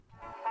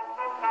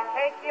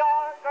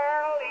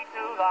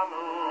the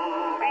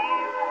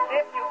movies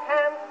if you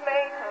can't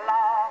make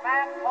love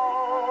at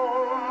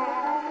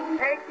home.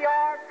 Take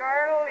your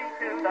girlie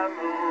to the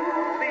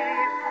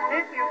movies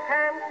if you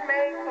can't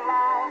make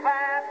love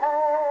at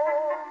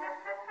home.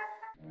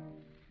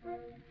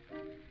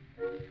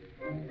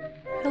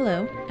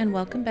 Hello, and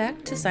welcome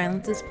back to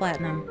Silence is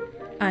Platinum.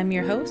 I'm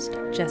your host,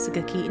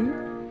 Jessica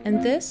Keaton,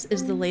 and this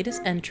is the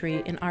latest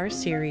entry in our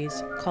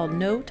series called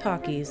No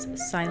Talkies,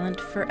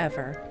 Silent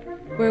Forever,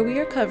 where we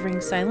are covering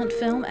silent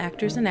film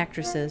actors and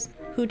actresses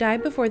who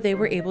died before they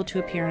were able to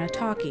appear in a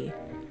talkie,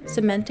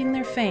 cementing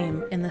their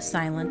fame in the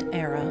silent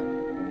era.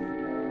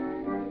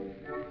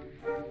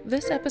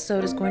 This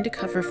episode is going to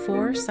cover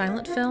 4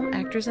 silent film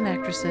actors and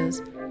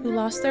actresses who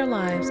lost their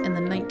lives in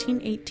the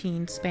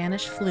 1918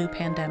 Spanish flu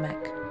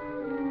pandemic.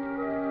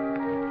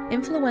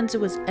 Influenza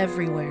was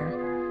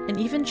everywhere, and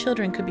even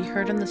children could be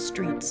heard on the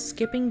streets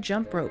skipping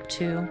jump rope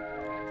to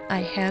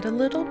I had a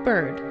little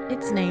bird,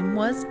 its name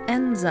was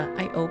Enza.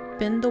 I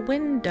opened the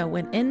window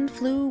and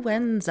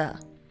influenza.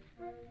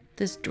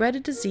 This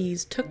dreaded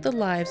disease took the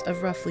lives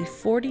of roughly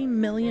 40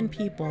 million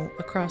people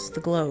across the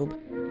globe.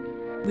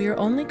 We are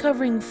only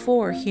covering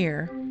 4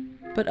 here,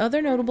 but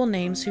other notable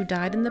names who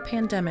died in the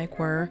pandemic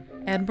were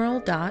Admiral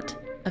Dot,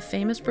 a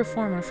famous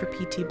performer for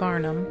P.T.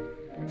 Barnum,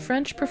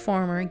 French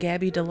performer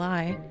Gaby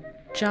Delay,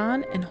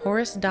 John and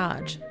Horace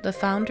Dodge, the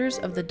founders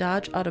of the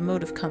Dodge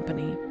Automotive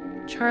Company,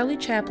 Charlie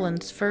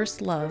Chaplin's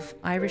first love,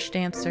 Irish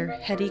dancer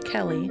Hetty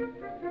Kelly,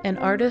 and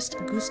artist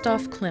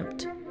Gustav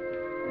Klimt.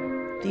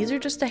 These are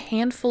just a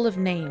handful of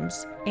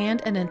names,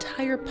 and an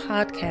entire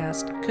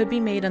podcast could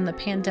be made on the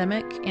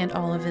pandemic and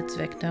all of its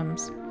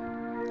victims.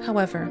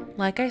 However,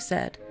 like I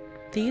said,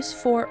 these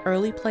 4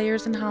 early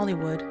players in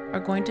Hollywood are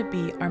going to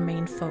be our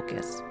main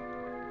focus.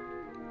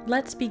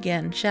 Let's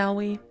begin, shall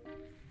we?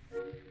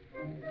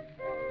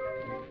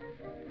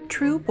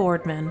 True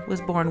Boardman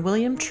was born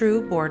William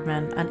True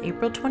Boardman on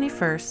April 21,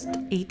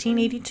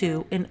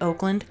 1882 in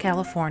Oakland,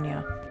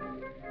 California.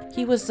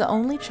 He was the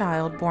only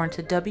child born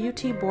to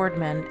W.T.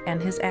 Boardman and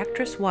his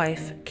actress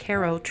wife,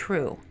 Caro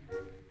True.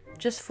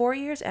 Just 4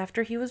 years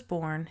after he was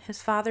born,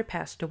 his father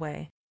passed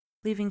away,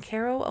 leaving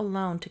Caro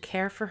alone to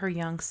care for her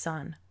young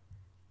son.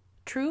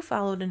 True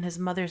followed in his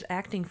mother's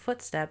acting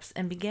footsteps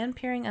and began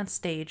appearing on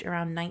stage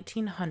around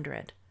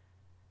 1900.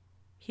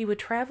 He would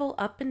travel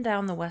up and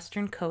down the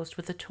western coast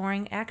with a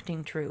touring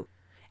acting troupe,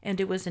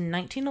 and it was in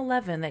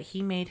 1911 that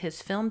he made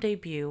his film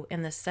debut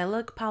in the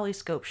Selig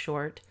Polyscope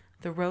short,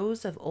 The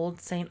Rose of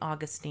Old St.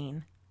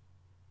 Augustine.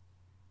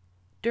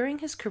 During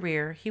his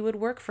career, he would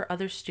work for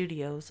other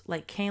studios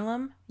like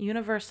Kalem,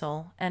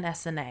 Universal, and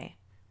SNA.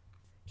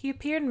 He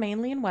appeared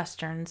mainly in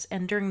westerns,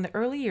 and during the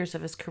early years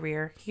of his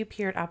career, he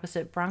appeared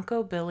opposite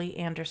Bronco Billy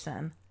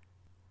Anderson.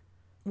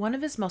 One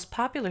of his most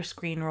popular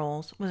screen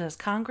roles was as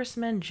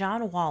Congressman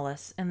John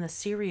Wallace in the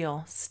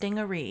serial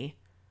Stingaree.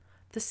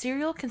 The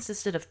serial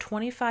consisted of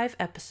 25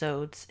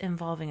 episodes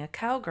involving a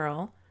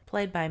cowgirl,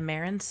 played by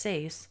Marin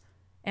Sace,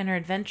 and her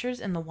adventures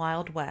in the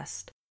Wild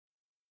West.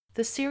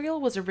 The serial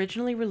was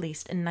originally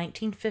released in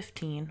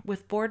 1915,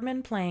 with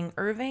Boardman playing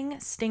Irving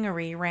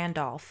Stingaree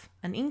Randolph,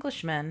 an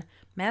Englishman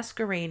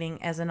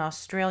masquerading as an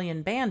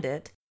Australian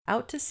bandit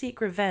out to seek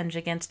revenge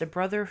against a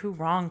brother who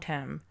wronged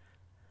him.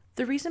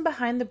 The reason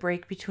behind the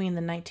break between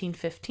the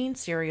 1915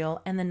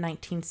 serial and the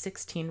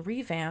 1916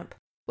 revamp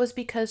was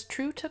because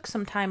True took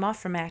some time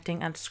off from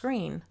acting on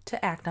screen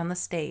to act on the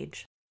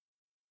stage.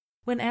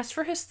 When asked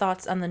for his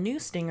thoughts on the new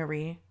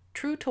Stingaree,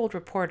 True told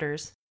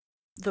reporters,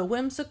 "The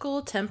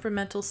whimsical,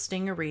 temperamental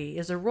Stingaree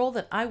is a role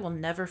that I will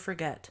never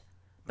forget.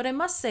 But I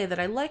must say that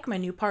I like my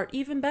new part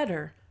even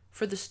better,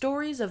 for the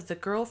stories of the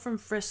girl from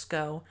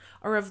Frisco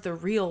are of the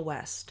real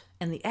West,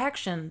 and the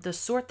action the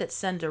sort that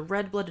send a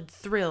red-blooded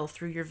thrill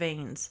through your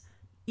veins,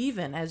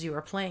 even as you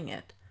are playing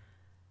it.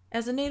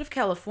 As a native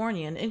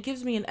Californian, it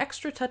gives me an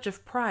extra touch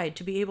of pride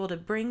to be able to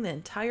bring the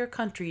entire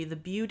country the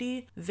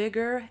beauty,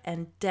 vigor,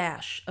 and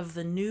dash of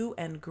the new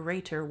and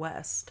greater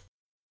West."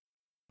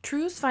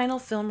 True's final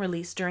film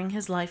release during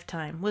his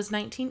lifetime was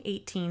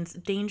 1918's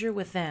Danger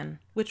Within,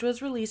 which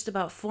was released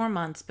about 4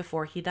 months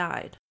before he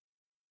died.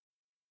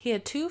 He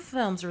had 2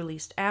 films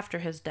released after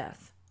his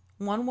death.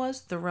 One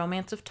was The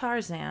Romance of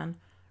Tarzan,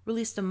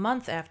 released a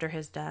month after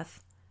his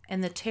death,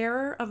 and The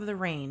Terror of the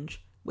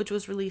Range, which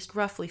was released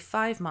roughly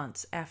 5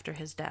 months after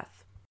his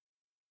death.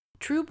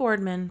 True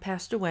Boardman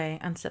passed away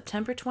on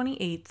September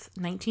 28,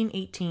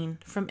 1918,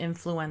 from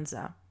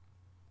influenza.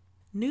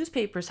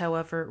 Newspapers,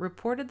 however,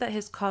 reported that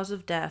his cause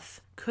of death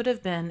could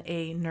have been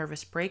a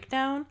nervous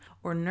breakdown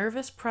or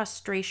nervous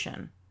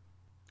prostration.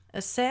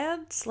 A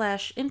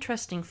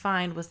sad/interesting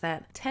find was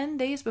that 10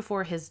 days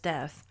before his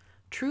death,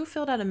 True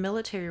filled out a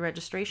military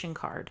registration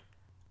card.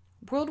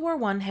 World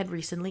War I had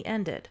recently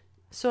ended,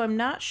 so I'm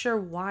not sure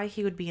why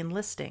he would be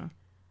enlisting,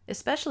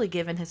 especially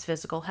given his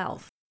physical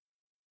health.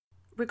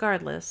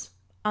 Regardless,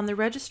 on the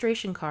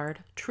registration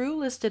card, True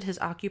listed his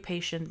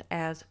occupation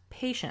as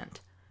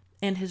patient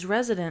and his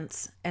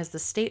residence as the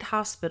State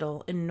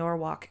Hospital in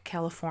Norwalk,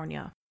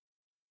 California.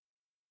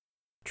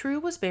 True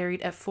was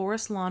buried at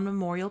Forest Lawn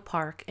Memorial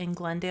Park in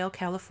Glendale,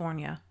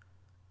 California.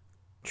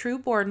 True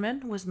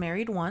Boardman was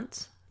married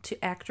once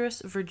to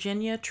actress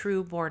Virginia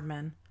True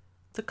Boardman.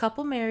 The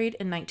couple married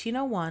in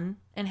 1901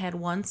 and had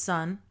one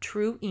son,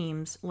 True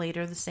Eames,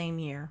 later the same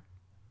year.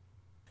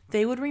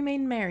 They would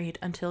remain married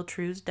until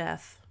True's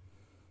death.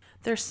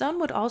 Their son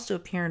would also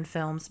appear in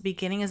films,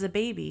 beginning as a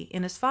baby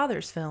in his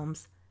father's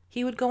films.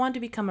 He would go on to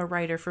become a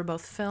writer for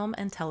both film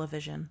and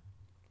television.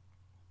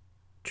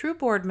 True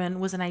Boardman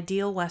was an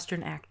ideal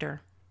Western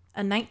actor.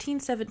 A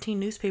 1917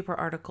 newspaper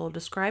article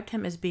described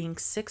him as being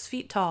 6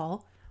 feet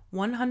tall,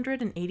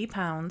 180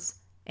 pounds,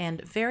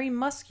 and very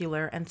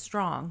muscular and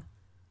strong.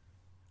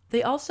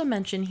 They also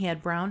mentioned he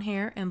had brown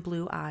hair and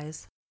blue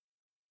eyes.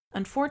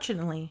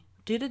 Unfortunately,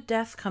 due to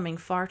death coming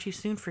far too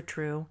soon for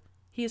True,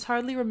 he is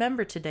hardly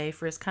remembered today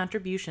for his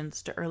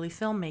contributions to early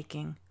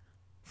filmmaking.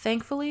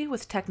 Thankfully,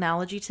 with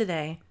technology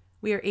today,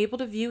 we are able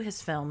to view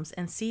his films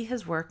and see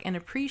his work and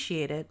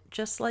appreciate it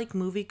just like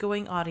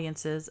movie-going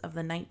audiences of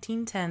the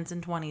 1910s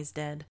and 20s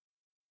did.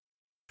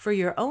 For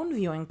your own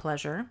viewing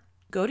pleasure,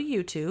 go to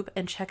YouTube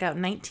and check out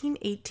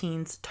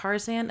 1918's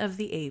Tarzan of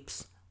the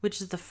Apes, which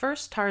is the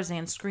first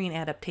Tarzan screen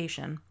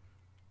adaptation.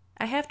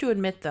 I have to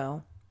admit,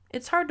 though,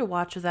 it's hard to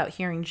watch without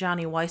hearing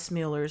Johnny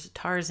Weissmuller's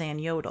Tarzan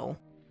yodel.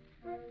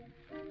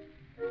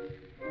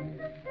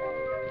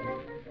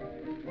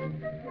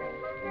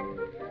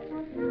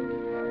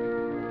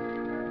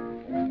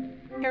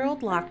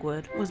 Harold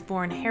Lockwood was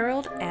born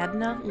Harold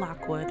Adna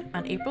Lockwood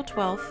on April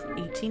 12,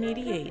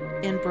 1888,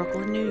 in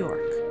Brooklyn, New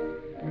York.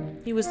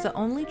 He was the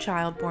only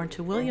child born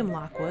to William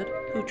Lockwood,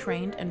 who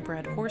trained and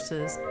bred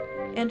horses,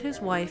 and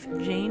his wife,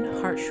 Jane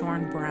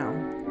Hartshorn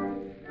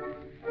Brown.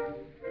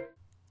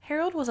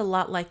 Harold was a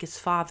lot like his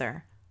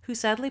father, who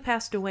sadly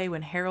passed away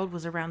when Harold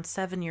was around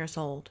 7 years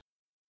old.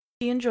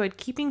 He enjoyed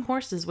keeping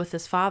horses with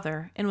his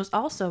father and was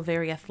also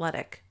very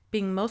athletic,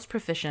 being most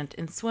proficient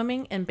in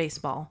swimming and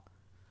baseball.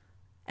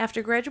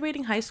 After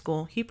graduating high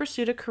school, he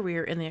pursued a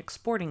career in the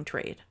exporting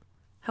trade.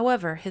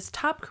 However, his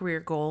top career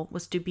goal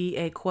was to be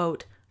a,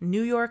 quote,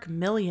 New York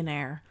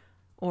millionaire,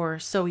 or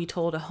so he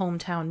told a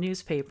hometown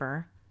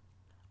newspaper.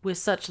 With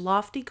such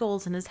lofty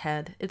goals in his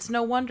head, it's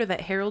no wonder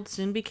that Harold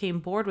soon became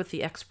bored with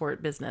the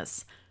export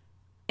business,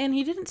 and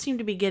he didn't seem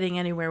to be getting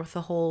anywhere with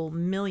the whole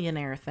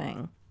millionaire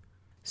thing.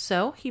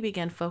 So he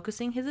began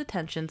focusing his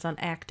attentions on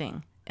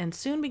acting, and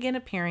soon began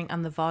appearing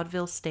on the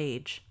vaudeville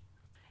stage.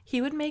 He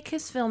would make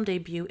his film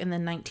debut in the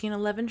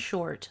 1911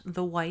 short,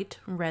 The White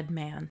Red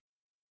Man.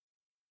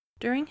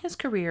 During his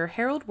career,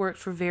 Harold worked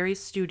for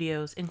various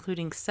studios,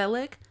 including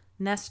Selig,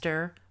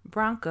 Nestor,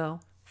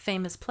 Bronco,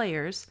 Famous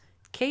Players,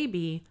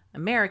 KB,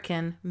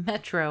 American,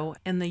 Metro,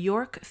 and the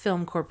York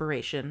Film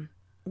Corporation,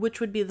 which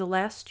would be the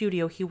last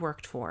studio he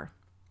worked for.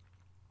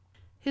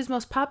 His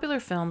most popular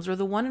films were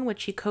the one in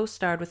which he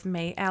co-starred with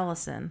May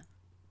Allison.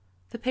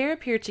 The pair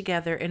appeared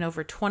together in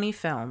over 20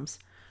 films,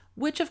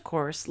 which of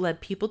course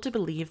led people to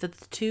believe that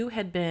the two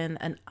had been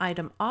an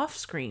item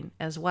off-screen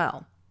as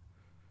well.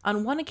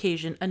 On one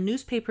occasion, a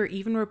newspaper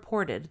even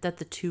reported that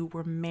the two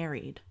were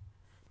married.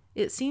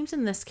 It seems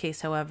in this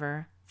case,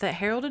 however, that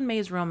Harold and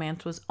May's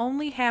romance was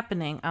only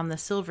happening on the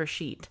silver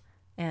sheet,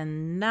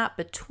 and not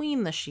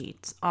between the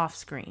sheets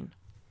off-screen.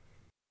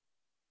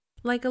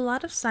 Like a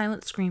lot of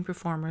silent screen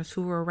performers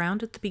who were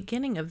around at the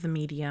beginning of the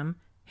medium,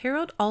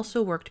 Harold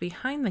also worked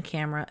behind the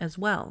camera as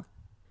well.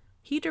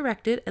 He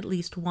directed at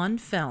least one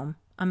film,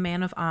 A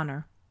Man of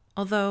Honor,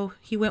 although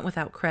he went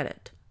without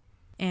credit.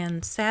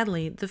 And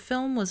sadly, the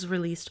film was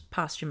released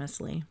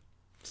posthumously,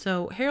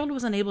 so Harold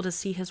was unable to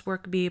see his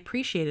work be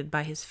appreciated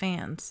by his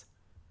fans.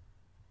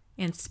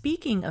 And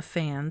speaking of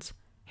fans,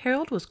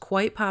 Harold was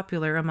quite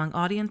popular among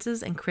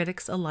audiences and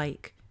critics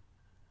alike.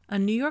 A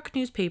New York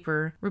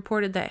newspaper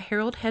reported that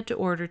Harold had to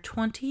order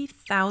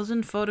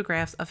 20,000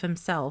 photographs of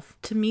himself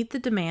to meet the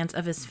demands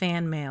of his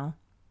fan mail.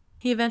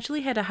 He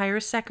eventually had to hire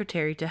a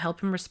secretary to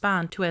help him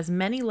respond to as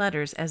many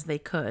letters as they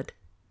could.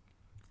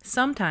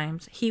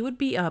 Sometimes he would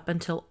be up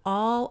until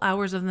all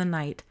hours of the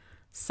night,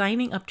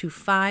 signing up to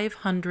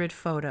 500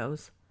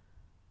 photos.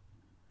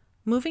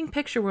 Moving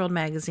Picture World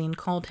magazine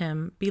called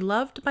him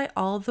beloved by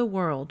all the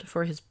world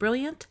for his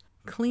brilliant,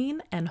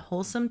 clean, and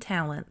wholesome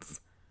talents.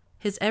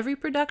 His every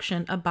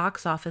production a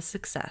box office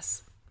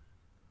success.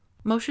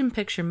 Motion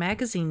Picture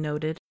magazine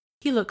noted,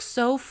 he looks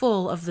so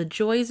full of the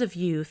joys of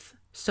youth,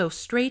 so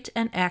straight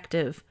and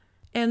active,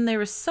 and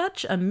there is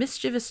such a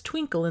mischievous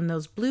twinkle in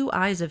those blue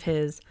eyes of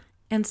his,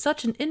 and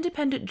such an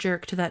independent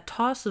jerk to that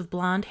toss of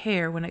blonde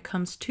hair when it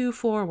comes too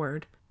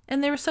forward,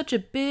 and there is such a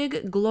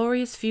big,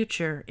 glorious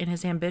future in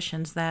his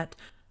ambitions that,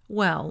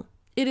 well,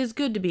 it is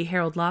good to be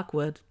Harold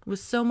Lockwood, with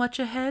so much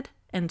ahead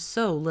and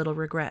so little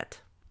regret.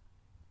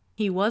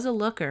 He was a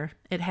looker,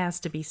 it has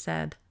to be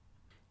said.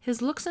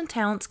 His looks and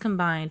talents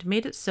combined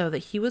made it so that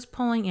he was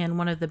pulling in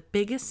one of the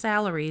biggest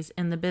salaries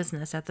in the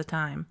business at the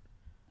time.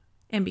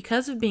 And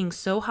because of being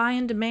so high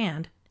in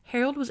demand,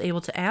 Harold was able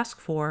to ask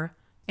for,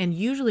 and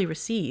usually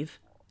receive,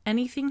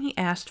 anything he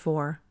asked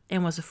for,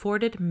 and was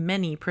afforded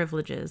many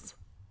privileges.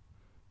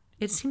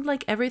 It seemed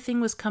like everything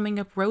was coming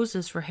up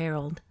roses for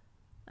Harold,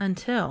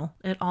 until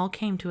it all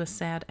came to a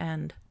sad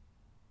end.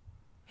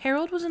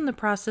 Harold was in the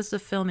process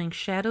of filming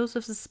Shadows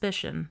of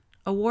Suspicion,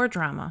 a war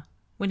drama,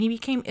 when he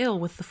became ill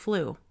with the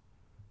flu.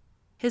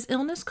 His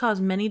illness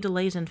caused many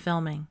delays in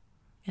filming,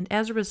 and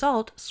as a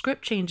result,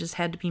 script changes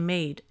had to be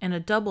made, and a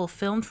double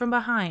filmed from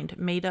behind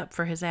made up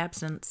for his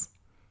absence.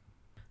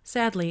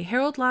 Sadly,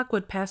 Harold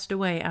Lockwood passed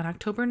away on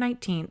October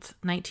 19,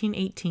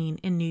 1918,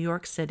 in New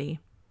York City.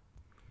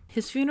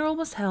 His funeral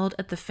was held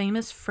at the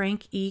famous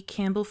Frank E.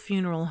 Campbell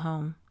Funeral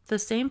Home, the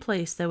same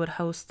place that would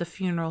host the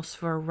funerals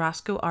for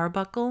Roscoe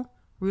Arbuckle,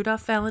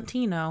 Rudolph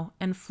Valentino,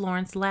 and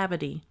Florence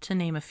Labadie, to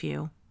name a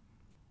few.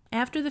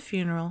 After the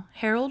funeral,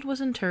 Harold was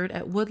interred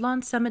at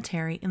Woodlawn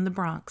Cemetery in the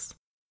Bronx.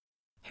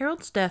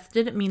 Harold's death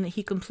didn't mean that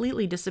he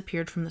completely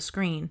disappeared from the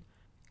screen.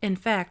 In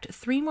fact,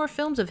 3 more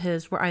films of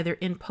his were either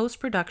in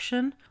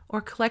post-production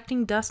or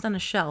collecting dust on a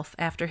shelf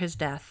after his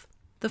death.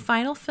 The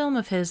final film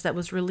of his that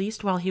was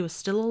released while he was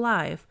still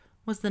alive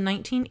was the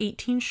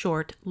 1918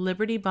 short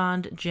Liberty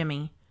Bond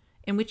Jimmy,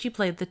 in which he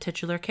played the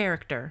titular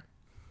character.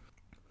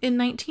 In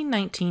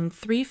 1919,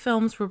 3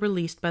 films were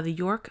released by the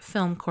York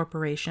Film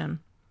Corporation: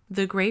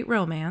 The Great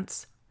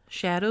Romance,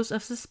 Shadows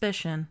of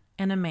Suspicion,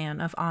 and A Man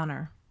of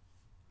Honor.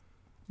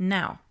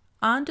 Now,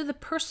 on to the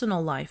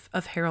personal life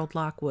of Harold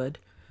Lockwood,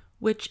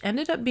 which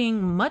ended up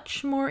being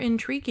much more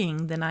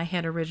intriguing than I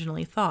had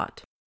originally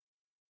thought.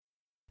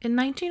 In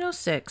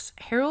 1906,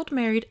 Harold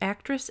married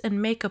actress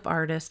and makeup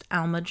artist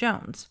Alma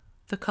Jones.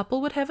 The couple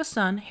would have a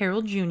son,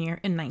 Harold Jr.,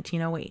 in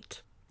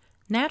 1908.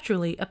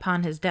 Naturally,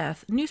 upon his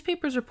death,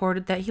 newspapers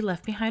reported that he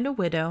left behind a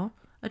widow,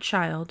 a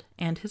child,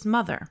 and his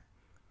mother.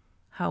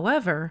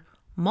 However,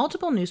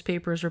 multiple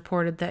newspapers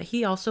reported that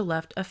he also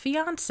left a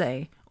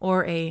fiancée,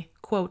 or a,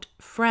 quote,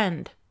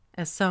 friend,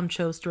 as some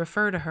chose to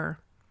refer to her.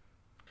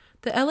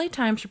 The LA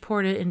Times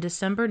reported in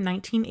December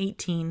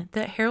 1918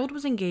 that Harold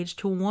was engaged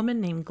to a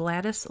woman named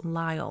Gladys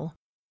Lyle.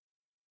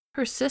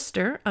 Her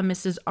sister, a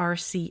Mrs.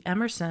 R.C.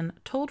 Emerson,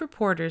 told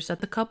reporters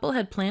that the couple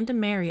had planned to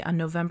marry on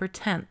November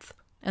 10th,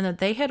 and that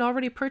they had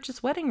already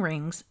purchased wedding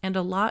rings and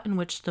a lot in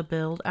which to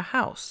build a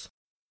house.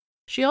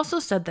 She also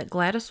said that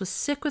Gladys was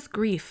sick with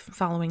grief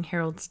following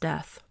Harold's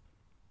death.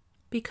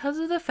 Because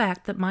of the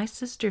fact that my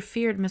sister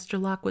feared Mr.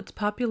 Lockwood's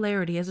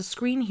popularity as a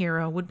screen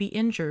hero would be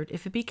injured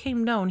if it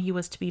became known he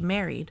was to be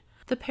married,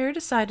 the pair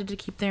decided to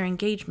keep their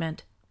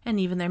engagement, and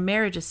even their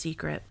marriage, a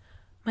secret.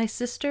 My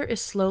sister is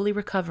slowly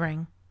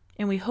recovering,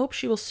 and we hope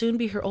she will soon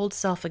be her old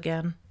self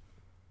again.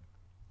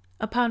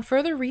 Upon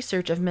further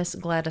research of Miss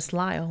Gladys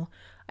Lyle,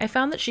 I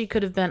found that she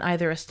could have been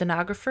either a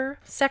stenographer,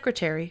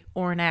 secretary,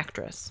 or an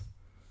actress.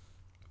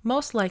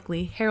 Most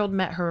likely, Harold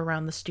met her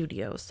around the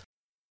studios.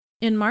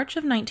 In March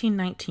of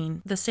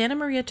 1919, the Santa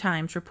Maria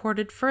Times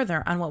reported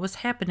further on what was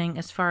happening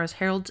as far as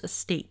Harold's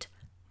estate,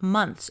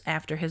 months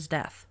after his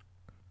death.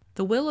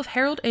 The will of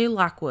Harold A.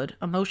 Lockwood,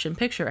 a motion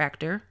picture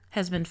actor,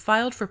 has been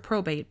filed for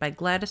probate by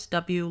Gladys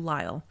W.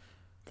 Lyle.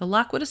 The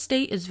Lockwood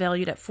estate is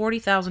valued at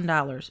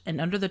 $40,000,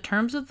 and under the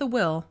terms of the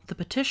will, the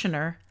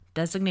petitioner,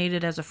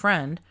 designated as a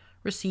friend,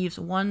 receives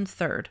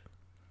 1/3.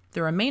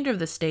 The remainder of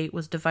the estate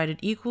was divided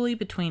equally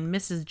between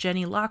Mrs.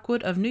 Jenny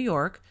Lockwood of New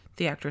York,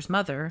 the actor's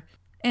mother,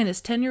 and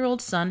his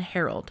 10-year-old son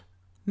Harold.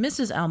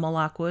 Mrs. Alma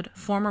Lockwood,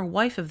 former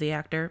wife of the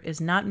actor,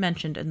 is not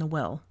mentioned in the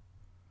will.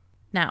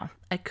 Now,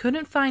 I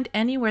couldn't find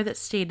anywhere that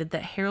stated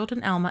that Harold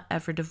and Alma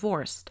ever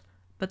divorced,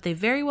 but they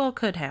very well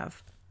could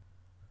have.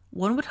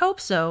 One would hope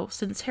so,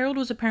 since Harold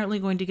was apparently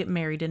going to get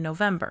married in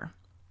November.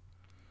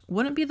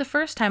 Wouldn't be the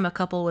first time a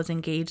couple was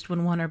engaged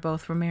when one or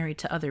both were married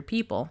to other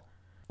people.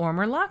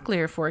 Ormer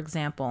Locklear, for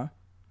example.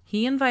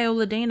 He and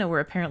Viola Dana were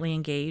apparently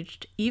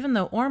engaged, even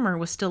though Ormer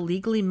was still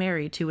legally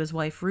married to his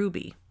wife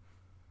Ruby.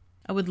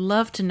 I would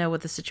love to know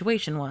what the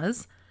situation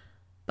was,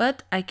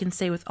 but I can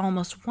say with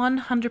almost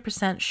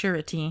 100%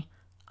 surety,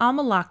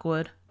 Alma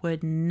Lockwood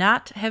would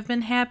not have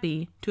been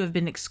happy to have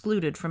been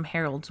excluded from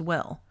Harold's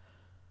will.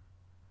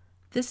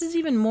 This is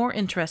even more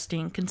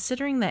interesting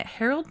considering that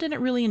Harold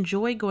didn't really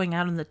enjoy going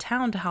out in the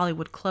town to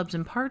Hollywood clubs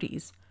and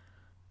parties.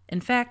 In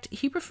fact,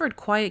 he preferred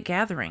quiet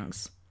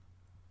gatherings.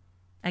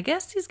 I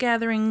guess these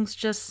gatherings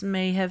just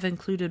may have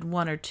included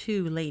 1 or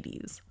 2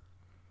 ladies.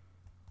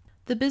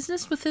 The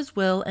business with his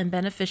will and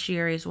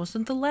beneficiaries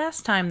wasn't the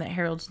last time that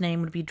Harold's name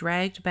would be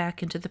dragged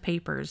back into the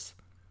papers.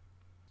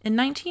 In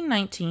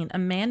 1919, a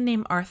man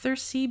named Arthur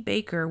C.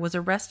 Baker was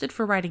arrested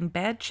for writing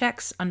bad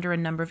checks under a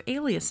number of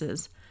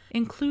aliases,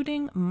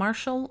 including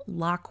Marshall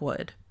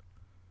Lockwood.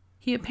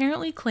 He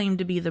apparently claimed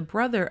to be the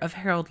brother of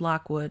Harold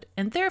Lockwood,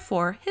 and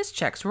therefore his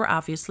checks were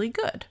obviously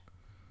good.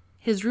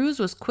 His ruse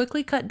was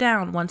quickly cut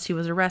down once he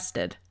was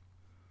arrested.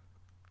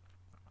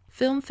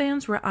 Film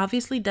fans were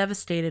obviously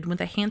devastated when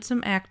the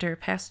handsome actor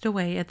passed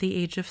away at the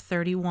age of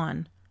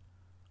 31.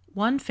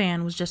 One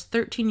fan was just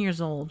 13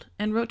 years old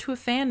and wrote to a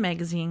fan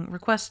magazine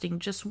requesting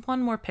just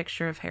one more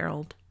picture of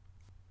Harold.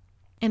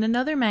 In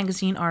another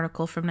magazine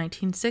article from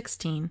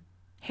 1916,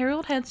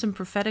 Harold had some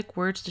prophetic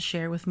words to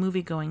share with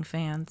movie-going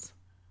fans.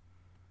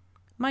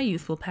 "My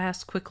youth will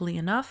pass quickly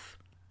enough,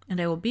 and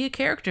I will be a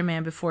character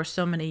man before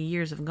so many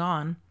years have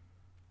gone.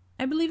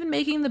 I believe in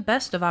making the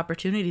best of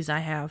opportunities I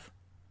have.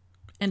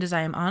 And as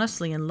I am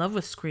honestly in love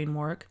with screen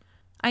work,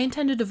 I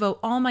intend to devote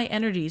all my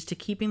energies to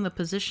keeping the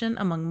position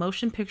among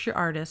motion picture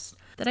artists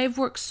that I have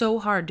worked so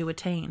hard to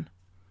attain."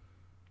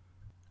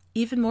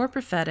 Even more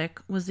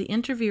prophetic was the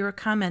interviewer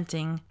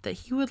commenting that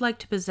he would like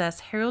to possess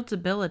Harold's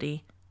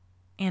ability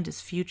and his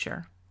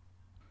future.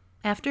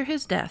 After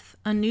his death,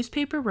 a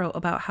newspaper wrote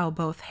about how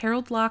both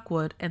Harold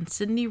Lockwood and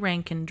Sidney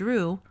Rankin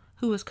Drew,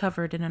 who was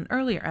covered in an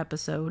earlier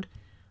episode,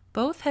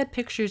 both had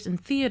pictures in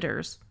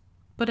theaters,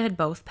 but had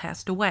both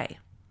passed away.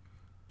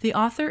 The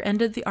author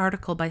ended the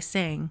article by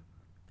saying,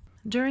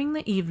 "During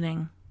the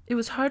evening, it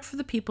was hard for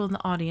the people in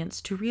the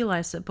audience to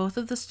realize that both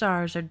of the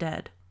stars are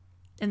dead,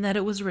 and that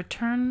it was a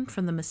return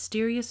from the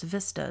mysterious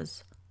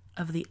vistas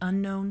of the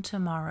unknown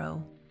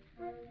tomorrow."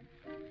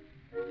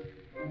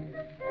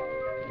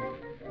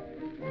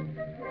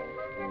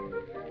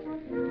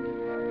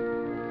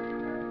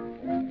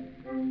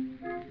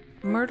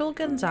 Myrtle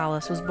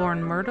Gonzalez was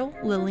born Myrtle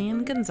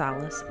Lillian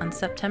Gonzalez on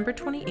September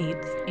 28,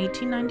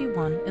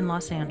 1891, in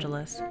Los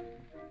Angeles.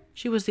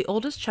 She was the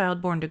oldest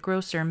child born to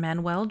grocer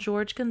Manuel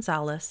George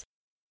Gonzalez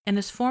and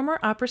his former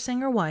opera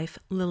singer wife,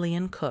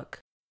 Lillian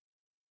Cook.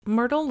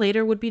 Myrtle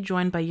later would be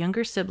joined by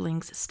younger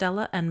siblings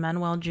Stella and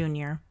Manuel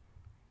Jr.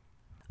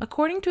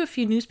 According to a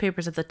few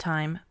newspapers at the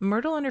time,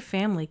 Myrtle and her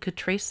family could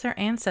trace their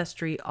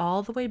ancestry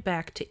all the way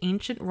back to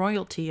ancient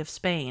royalty of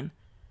Spain.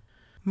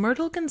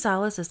 Myrtle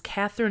Gonzalez as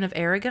Catherine of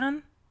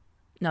Aragon?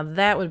 Now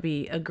that would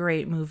be a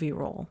great movie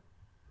role.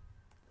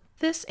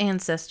 This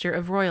ancestor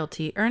of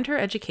royalty earned her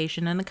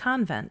education in a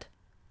convent.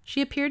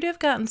 She appeared to have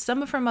gotten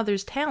some of her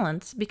mother's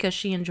talents because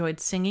she enjoyed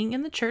singing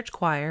in the church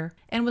choir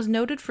and was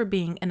noted for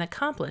being an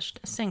accomplished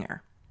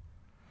singer.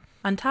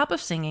 On top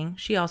of singing,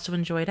 she also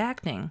enjoyed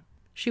acting.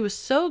 She was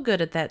so good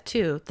at that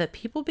too that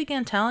people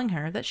began telling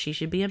her that she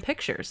should be in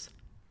pictures.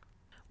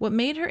 What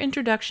made her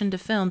introduction to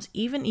films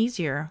even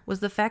easier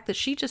was the fact that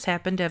she just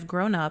happened to have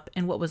grown up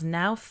in what was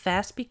now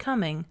fast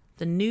becoming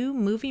the new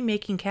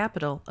movie-making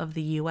capital of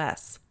the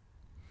U.S.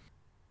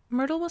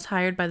 Myrtle was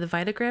hired by the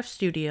Vitagraph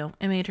studio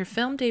and made her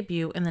film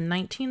debut in the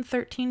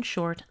 1913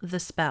 short The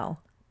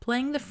Spell,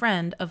 playing the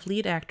friend of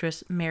lead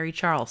actress Mary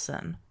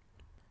Charlson.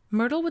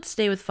 Myrtle would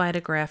stay with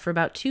Vitagraph for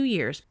about 2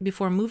 years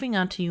before moving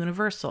on to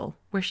Universal,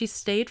 where she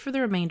stayed for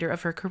the remainder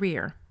of her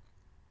career.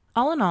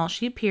 All in all,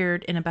 she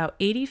appeared in about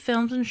 80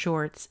 films and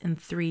shorts in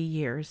 3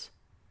 years.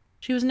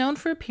 She was known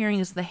for appearing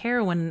as the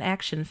heroine in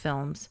action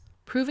films,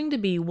 proving to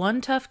be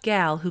one tough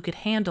gal who could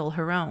handle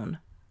her own.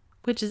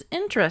 Which is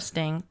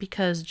interesting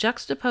because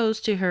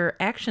juxtaposed to her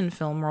action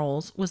film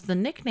roles was the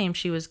nickname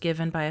she was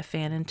given by a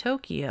fan in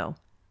Tokyo,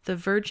 the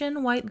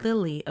Virgin White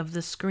Lily of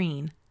the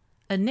Screen,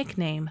 a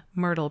nickname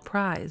Myrtle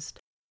prized.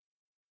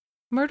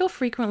 Myrtle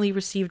frequently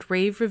received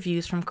rave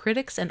reviews from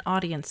critics and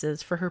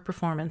audiences for her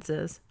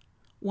performances.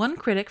 One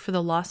critic for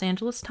the Los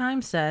Angeles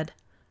Times said,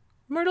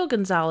 "Myrtle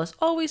Gonzalez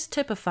always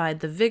typified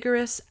the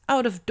vigorous,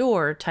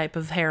 out-of-door type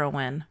of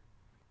heroine."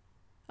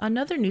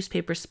 Another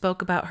newspaper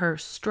spoke about her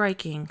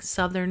striking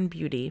Southern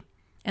beauty,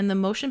 and the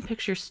Motion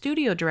Picture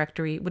Studio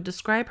Directory would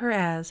describe her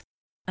as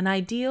an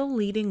ideal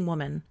leading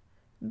woman.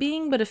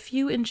 Being but a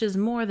few inches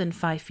more than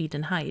 5 feet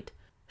in height,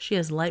 she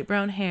has light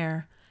brown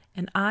hair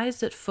and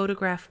eyes that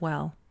photograph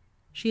well.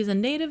 She is a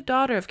native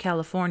daughter of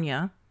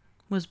California,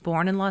 was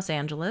born in Los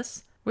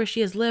Angeles, where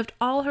she has lived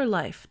all her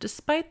life,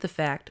 despite the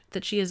fact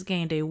that she has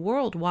gained a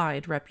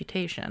worldwide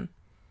reputation.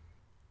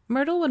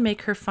 Myrtle would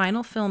make her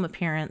final film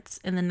appearance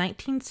in the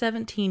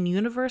 1917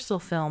 Universal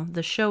film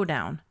The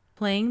Showdown,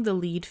 playing the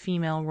lead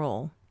female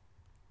role.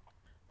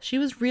 She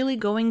was really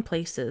going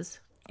places,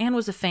 and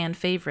was a fan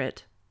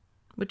favorite,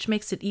 which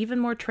makes it even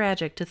more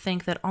tragic to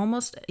think that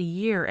almost a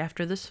year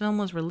after this film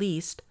was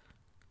released,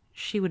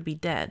 she would be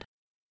dead.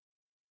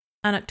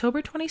 On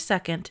October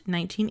 22,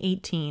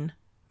 1918,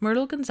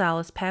 Myrtle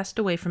Gonzalez passed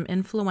away from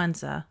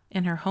influenza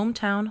in her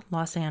hometown,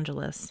 Los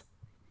Angeles.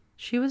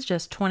 She was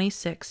just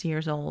 26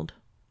 years old.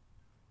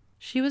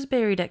 She was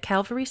buried at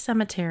Calvary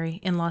Cemetery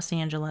in Los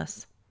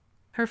Angeles.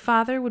 Her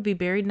father would be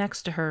buried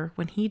next to her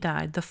when he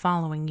died the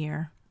following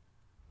year.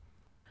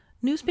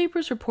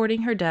 Newspapers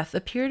reporting her death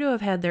appear to have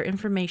had their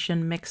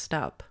information mixed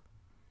up.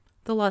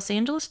 The Los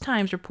Angeles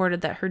Times reported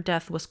that her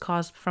death was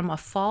caused from a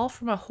fall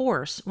from a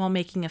horse while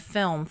making a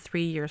film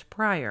 3 years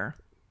prior.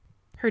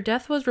 Her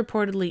death was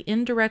reportedly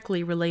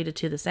indirectly related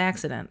to this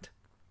accident.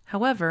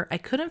 However, I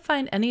couldn't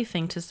find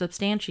anything to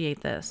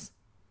substantiate this.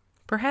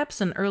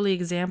 Perhaps an early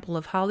example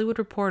of Hollywood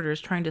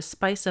reporters trying to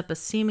spice up a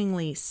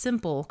seemingly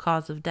simple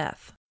cause of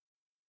death.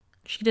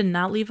 She did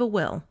not leave a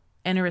will,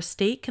 and her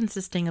estate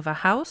consisting of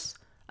a house,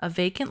 a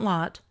vacant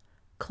lot,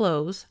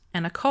 clothes,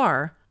 and a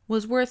car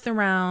was worth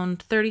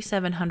around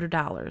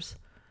 $3,700,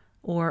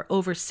 or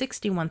over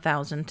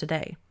 $61,000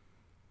 today.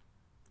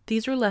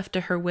 These were left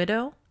to her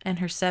widow and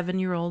her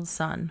 7-year-old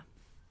son.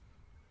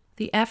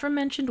 The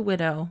aforementioned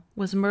widow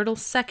was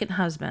Myrtle's second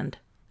husband,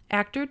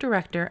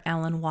 actor-director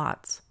Alan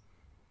Watts.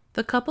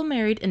 The couple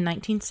married in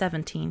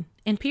 1917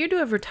 and appear to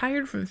have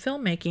retired from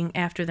filmmaking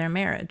after their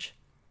marriage.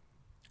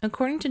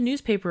 According to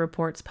newspaper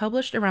reports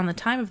published around the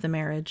time of the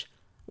marriage,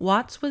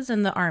 Watts was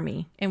in the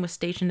Army and was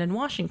stationed in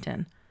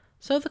Washington,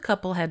 so the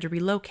couple had to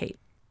relocate.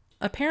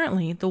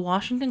 Apparently, the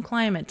Washington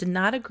climate did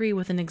not agree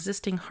with an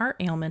existing heart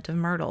ailment of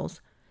Myrtle's,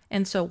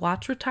 and so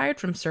Watts retired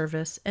from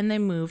service and they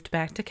moved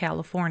back to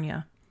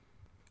California.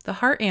 The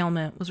heart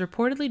ailment was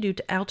reportedly due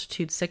to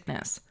altitude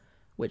sickness,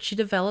 which she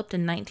developed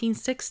in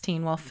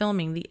 1916 while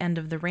filming The End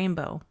of the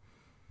Rainbow.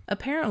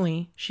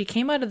 Apparently, she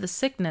came out of the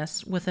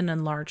sickness with an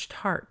enlarged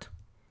heart.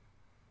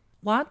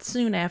 Watts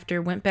soon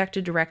after went back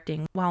to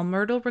directing while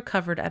Myrtle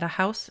recovered at a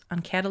house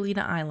on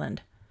Catalina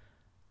Island,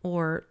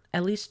 or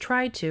at least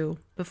tried to,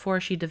 before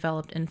she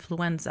developed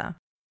influenza.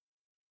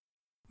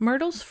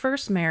 Myrtle's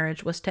first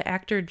marriage was to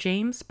actor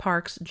James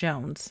Parks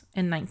Jones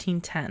in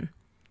 1910.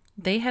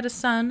 They had a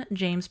son,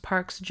 James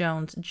Parks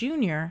Jones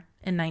Jr.,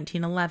 in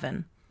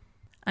 1911.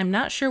 I'm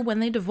not sure when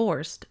they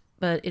divorced,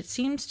 but it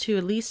seems to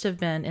at least have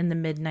been in the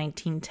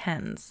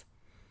mid-1910s.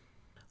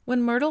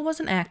 When Myrtle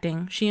wasn't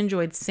acting, she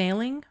enjoyed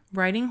sailing,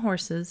 riding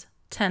horses,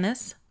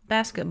 tennis,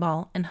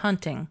 basketball, and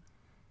hunting.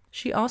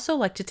 She also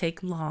liked to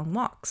take long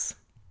walks.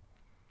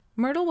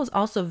 Myrtle was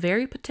also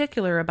very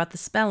particular about the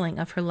spelling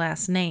of her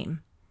last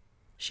name.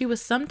 She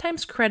was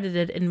sometimes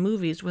credited in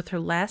movies with her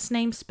last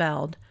name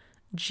spelled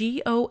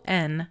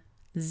Gonzales.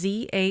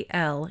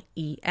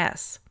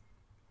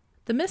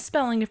 The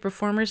misspelling of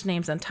performers'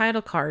 names on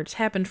title cards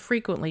happened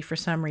frequently for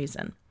some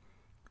reason.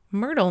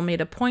 Myrtle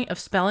made a point of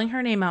spelling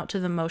her name out to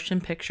the Motion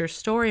Picture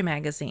Story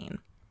magazine.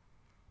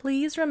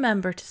 Please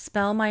remember to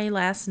spell my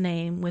last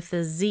name with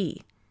a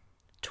Z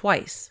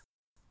twice,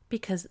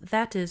 because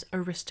that is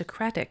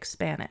aristocratic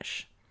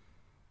Spanish.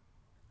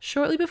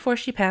 Shortly before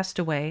she passed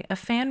away, a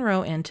fan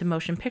wrote into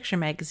Motion Picture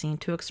magazine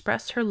to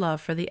express her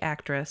love for the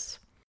actress.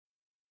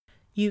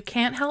 You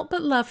can't help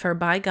but love her,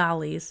 by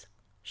gollies.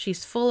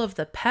 She's full of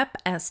the pep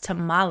as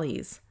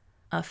tamales.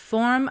 A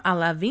form a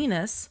la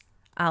Venus.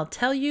 I'll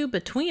tell you,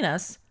 between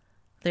us,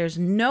 there's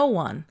no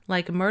one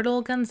like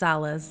Myrtle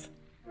Gonzales.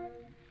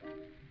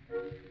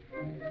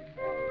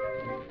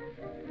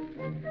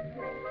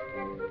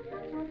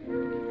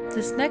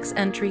 This next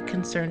entry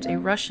concerns a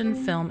Russian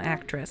film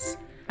actress.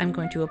 I'm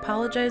going to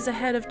apologize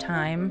ahead of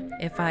time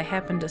if I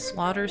happen to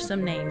slaughter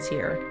some names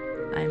here.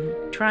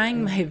 I'm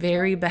trying my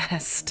very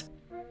best.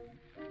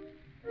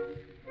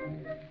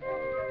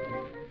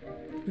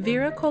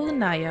 Vera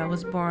Kolonaya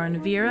was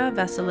born Vera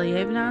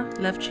Vasilyevna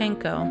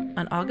Levchenko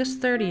on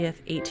August 30th,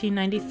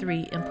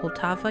 1893 in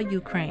Poltava,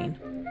 Ukraine.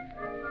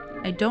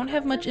 I don't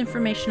have much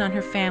information on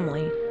her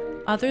family,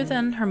 other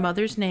than her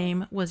mother's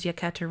name was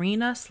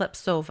Yekaterina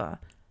Sleptsova,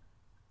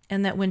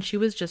 and that when she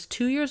was just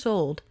 2 years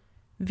old,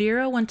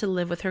 Vera went to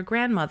live with her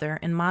grandmother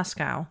in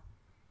Moscow.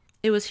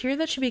 It was here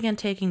that she began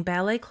taking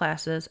ballet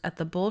classes at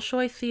the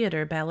Bolshoi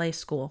Theater Ballet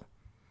School.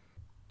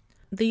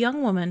 The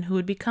young woman, who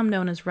would become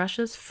known as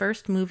Russia's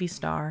first movie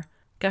star,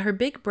 got her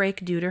big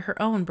break due to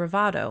her own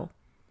bravado.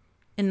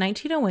 In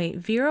 1908,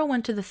 Vera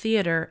went to the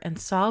theater and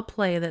saw a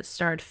play that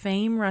starred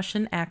famed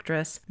Russian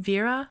actress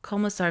Vera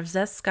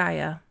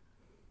Kolmosarevskaya.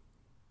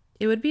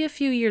 It would be a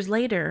few years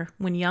later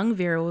when young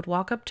Vera would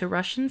walk up to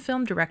Russian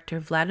film director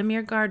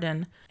Vladimir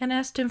Gardin and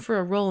asked him for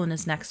a role in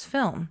his next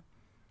film.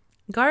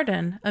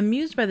 Gardin,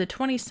 amused by the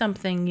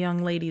 20-something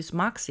young lady's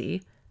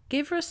moxie,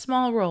 gave her a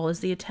small role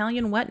as the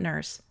Italian wet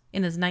nurse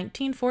in his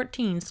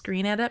 1914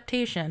 screen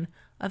adaptation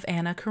of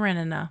Anna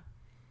Karenina.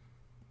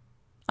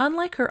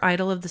 Unlike her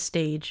idol of the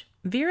stage,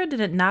 Vera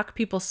didn't knock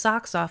people's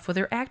socks off with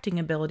her acting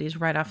abilities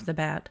right off the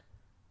bat.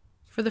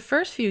 For the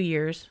first few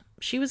years,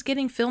 she was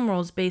getting film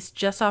roles based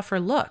just off her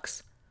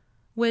looks,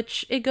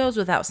 which, it goes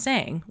without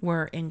saying,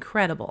 were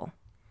incredible.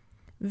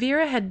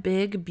 Vera had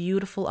big,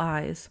 beautiful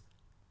eyes,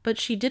 but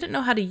she didn't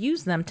know how to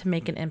use them to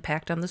make an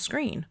impact on the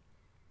screen.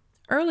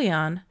 Early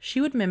on,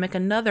 she would mimic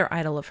another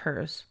idol of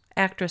hers,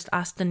 actress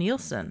Asta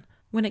Nielsen,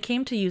 when it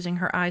came to using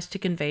her eyes to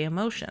convey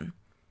emotion.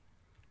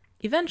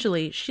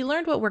 Eventually, she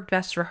learned what worked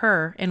best for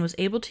her and was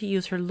able to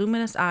use her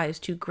luminous eyes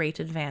to great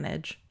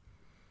advantage.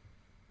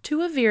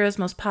 Two of Vera's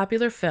most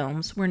popular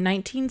films were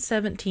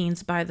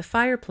 1917's By the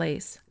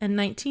Fireplace and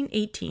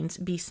 1918's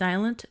Be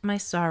Silent, My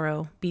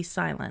Sorrow, Be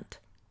Silent.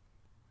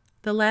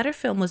 The latter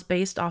film was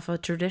based off a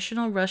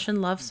traditional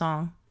Russian love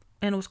song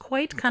and was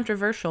quite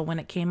controversial when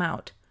it came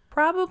out,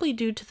 probably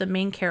due to the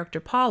main character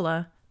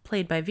Paula,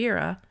 played by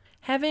Vera,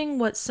 having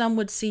what some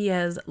would see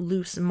as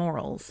loose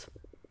morals.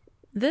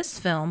 This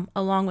film,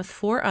 along with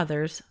 4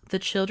 others, The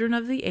Children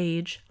of the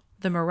Age,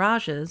 The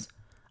Mirages,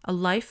 A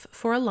Life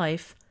for a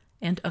Life,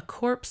 and A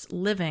Corpse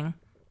Living,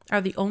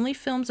 are the only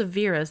films of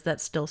Vera's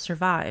that still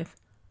survive.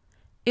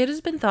 It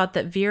has been thought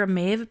that Vera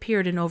may have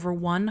appeared in over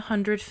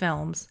 100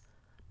 films,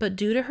 but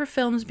due to her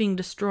films being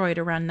destroyed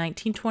around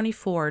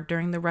 1924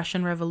 during the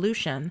Russian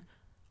Revolution,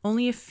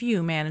 only a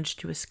few managed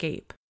to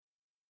escape.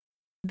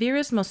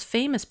 Vera's most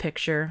famous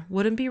picture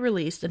wouldn't be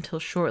released until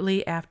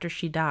shortly after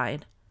she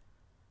died.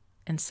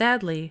 And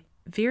sadly,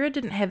 Vera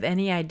didn't have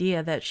any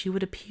idea that she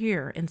would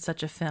appear in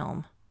such a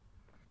film.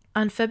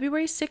 On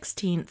February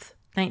 16th,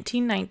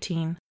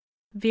 1919,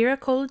 Vera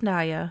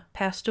Kolonaya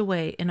passed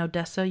away in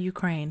Odessa,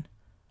 Ukraine.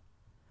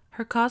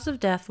 Her cause of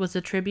death was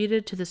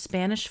attributed to the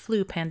Spanish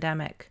flu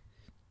pandemic.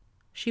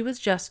 She was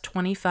just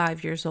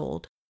 25 years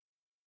old.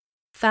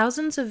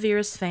 Thousands of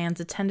Vera's fans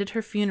attended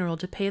her funeral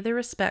to pay their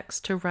respects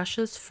to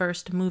Russia's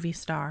first movie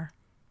star.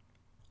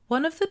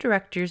 One of the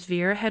directors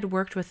Vera had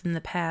worked with in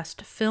the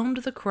past filmed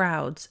the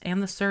crowds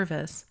and the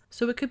service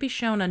so it could be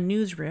shown on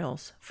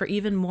newsreels for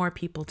even more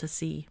people to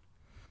see.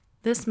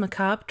 This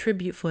macabre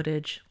tribute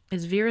footage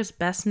is Vera's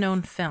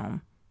best-known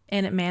film,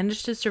 and it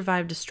managed to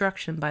survive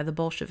destruction by the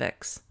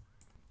Bolsheviks.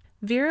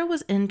 Vera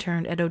was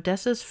interned at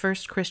Odessa's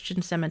first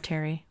Christian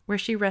cemetery, where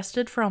she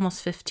rested for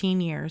almost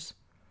 15 years.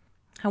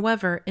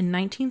 However, in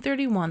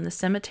 1931, the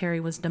cemetery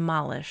was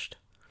demolished.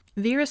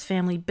 Vera's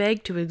family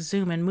begged to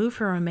exhume and move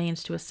her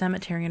remains to a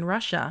cemetery in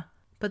Russia,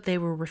 but they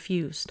were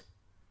refused.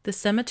 The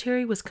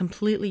cemetery was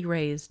completely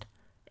razed,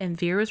 and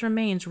Vera's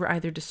remains were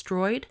either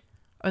destroyed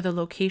or the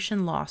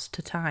location lost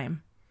to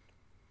time.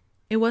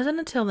 It wasn't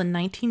until the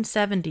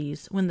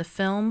 1970s, when the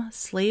film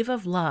Slave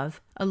of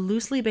Love, a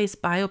loosely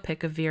based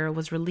biopic of Vera,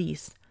 was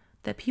released,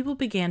 that people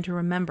began to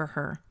remember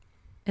her.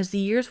 As the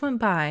years went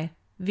by,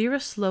 Vera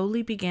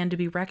slowly began to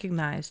be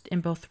recognized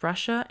in both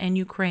Russia and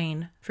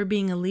Ukraine for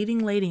being a leading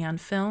lady on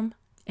film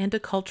and a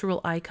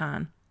cultural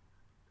icon.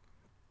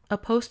 A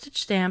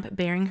postage stamp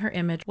bearing her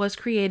image was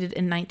created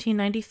in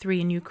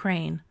 1993 in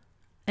Ukraine,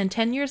 and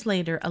 10 years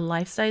later, a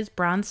life-size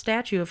bronze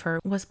statue of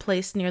her was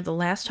placed near the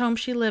last home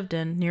she lived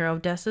in, near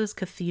Odessa's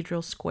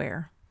Cathedral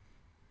Square.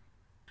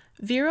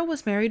 Vera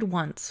was married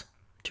once,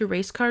 to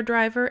race car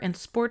driver and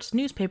sports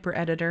newspaper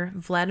editor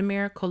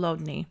Vladimir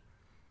Kolodny.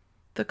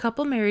 The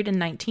couple married in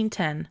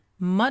 1910,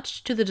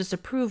 much to the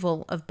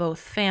disapproval of both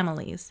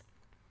families.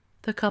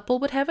 The couple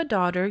would have a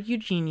daughter,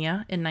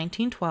 Eugenia, in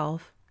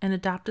 1912, and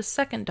adopt a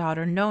second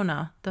daughter,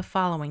 Nona, the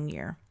following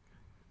year.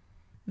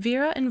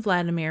 Vera and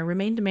Vladimir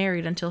remained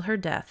married until her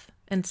death,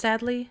 and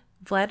sadly,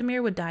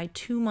 Vladimir would die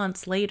 2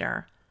 months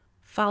later,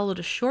 followed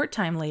a short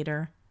time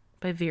later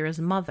by Vera's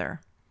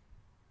mother.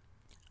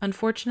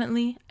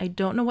 Unfortunately, I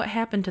don't know what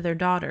happened to their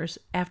daughters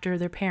after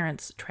their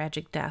parents'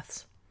 tragic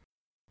deaths.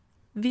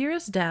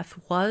 Vera's death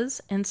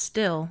was, and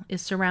still,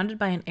 is surrounded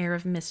by an air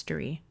of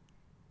mystery.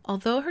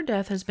 Although her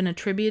death has been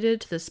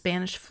attributed to the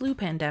Spanish flu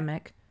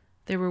pandemic,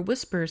 there were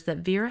whispers that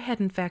Vera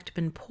had in fact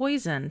been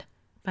poisoned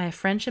by a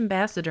French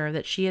ambassador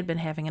that she had been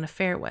having an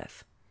affair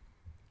with.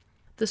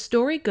 The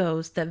story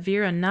goes that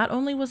Vera not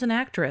only was an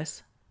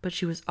actress, but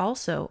she was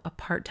also a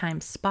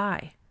part-time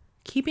spy,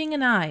 keeping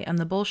an eye on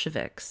the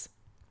Bolsheviks.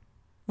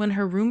 When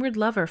her rumored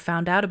lover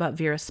found out about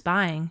Vera's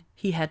spying,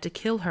 he had to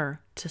kill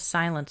her to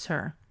silence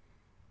her.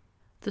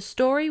 The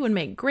story would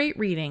make great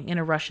reading in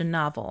a Russian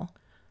novel,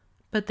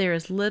 but there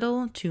is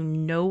little to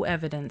no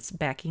evidence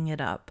backing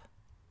it up.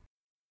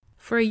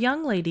 For a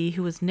young lady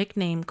who was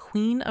nicknamed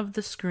Queen of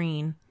the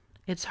Screen,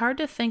 it's hard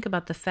to think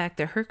about the fact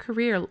that her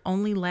career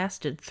only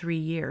lasted 3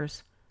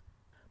 years.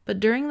 But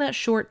during that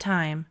short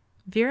time,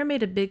 Vera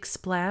made a big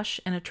splash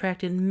and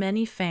attracted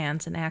many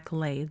fans and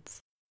accolades.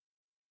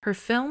 Her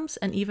films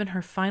and even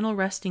her final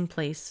resting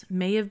place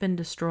may have been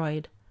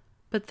destroyed,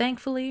 but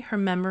thankfully her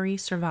memory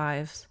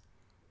survives.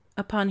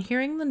 Upon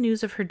hearing the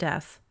news of her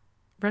death,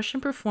 Russian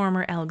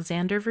performer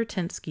Alexander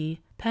Vertinsky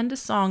penned a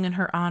song in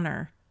her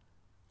honor.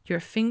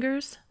 Your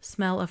fingers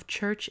smell of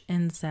church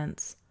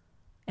incense,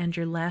 and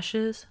your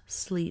lashes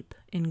sleep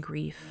in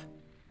grief.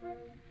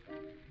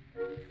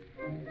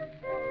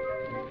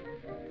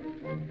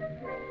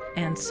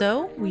 And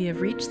so, we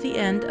have reached the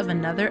end of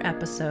another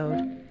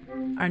episode.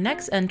 Our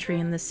next entry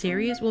in this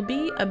series will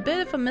be a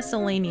bit of a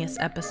miscellaneous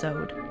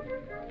episode.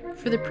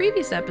 For the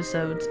previous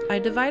episodes, I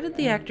divided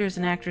the actors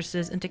and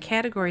actresses into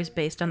categories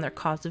based on their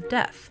cause of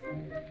death.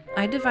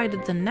 I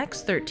divided the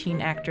next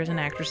 13 actors and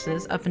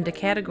actresses up into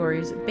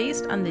categories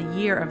based on the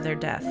year of their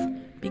death,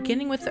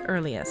 beginning with the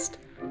earliest,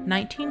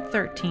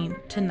 1913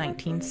 to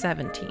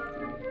 1917.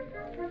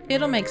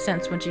 It'll make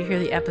sense once you hear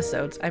the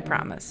episodes, I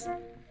promise.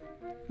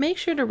 Make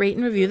sure to rate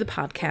and review the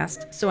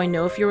podcast so I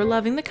know if you are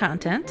loving the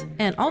content,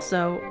 and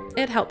also,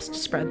 it helps to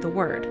spread the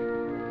word.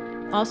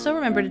 Also,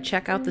 remember to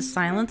check out the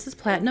Silence is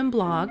Platinum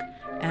blog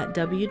at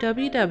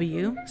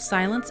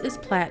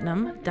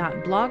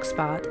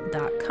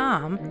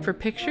www.silenceisplatinum.blogspot.com for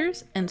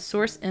pictures and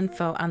source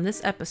info on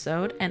this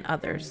episode and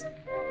others.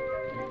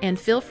 And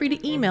feel free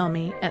to email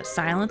me at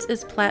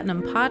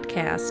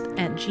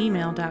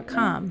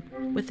silenceisplatinumpodcast@gmail.com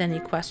with any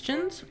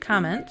questions,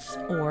 comments,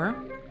 or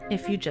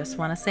if you just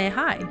want to say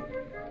hi.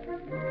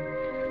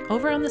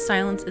 Over on the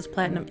Silence is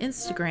Platinum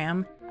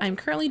Instagram, I'm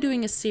currently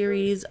doing a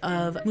series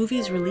of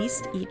movies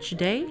released each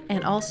day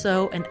and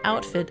also an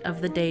outfit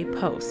of the day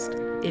post.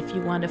 If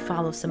you want to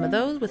follow some of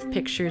those with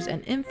pictures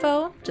and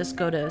info, just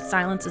go to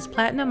Silence is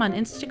Platinum on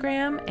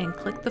Instagram and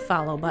click the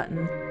follow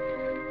button.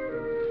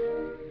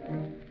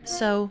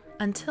 So,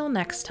 until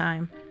next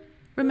time,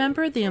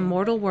 remember the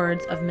immortal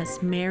words of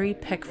Miss Mary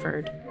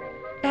Pickford.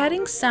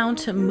 Adding sound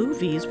to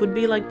movies would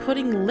be like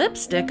putting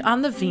lipstick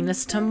on the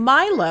Venus to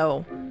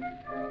Milo.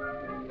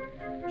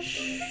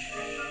 Shh.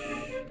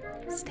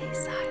 Stay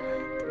silent.